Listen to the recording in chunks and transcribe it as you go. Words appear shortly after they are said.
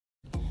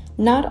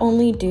Not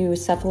only do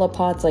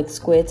cephalopods like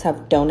squids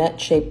have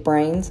donut-shaped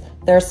brains,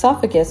 their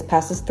esophagus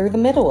passes through the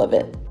middle of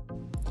it.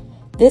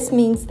 This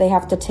means they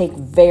have to take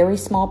very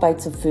small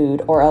bites of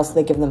food or else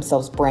they give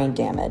themselves brain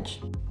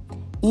damage.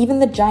 Even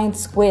the giant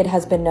squid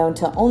has been known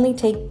to only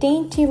take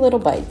dainty little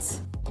bites.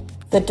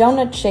 The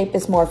donut shape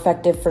is more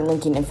effective for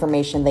linking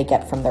information they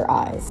get from their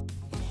eyes.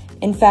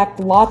 In fact,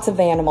 lots of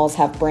animals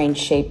have brains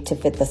shaped to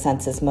fit the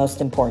senses most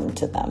important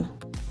to them.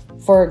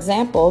 For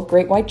example,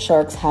 great white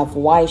sharks have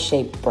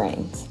Y-shaped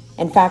brains.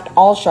 In fact,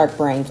 all shark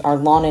brains are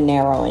long and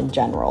narrow in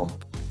general.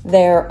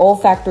 Their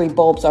olfactory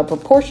bulbs are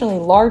proportionally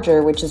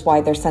larger, which is why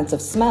their sense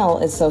of smell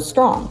is so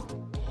strong.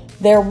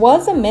 There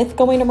was a myth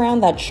going around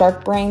that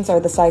shark brains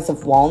are the size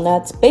of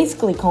walnuts,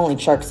 basically calling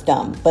sharks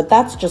dumb, but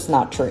that's just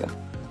not true.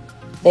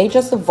 They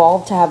just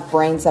evolved to have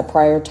brains that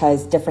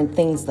prioritize different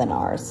things than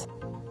ours.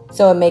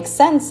 So it makes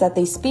sense that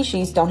these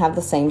species don't have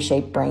the same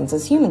shaped brains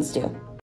as humans do.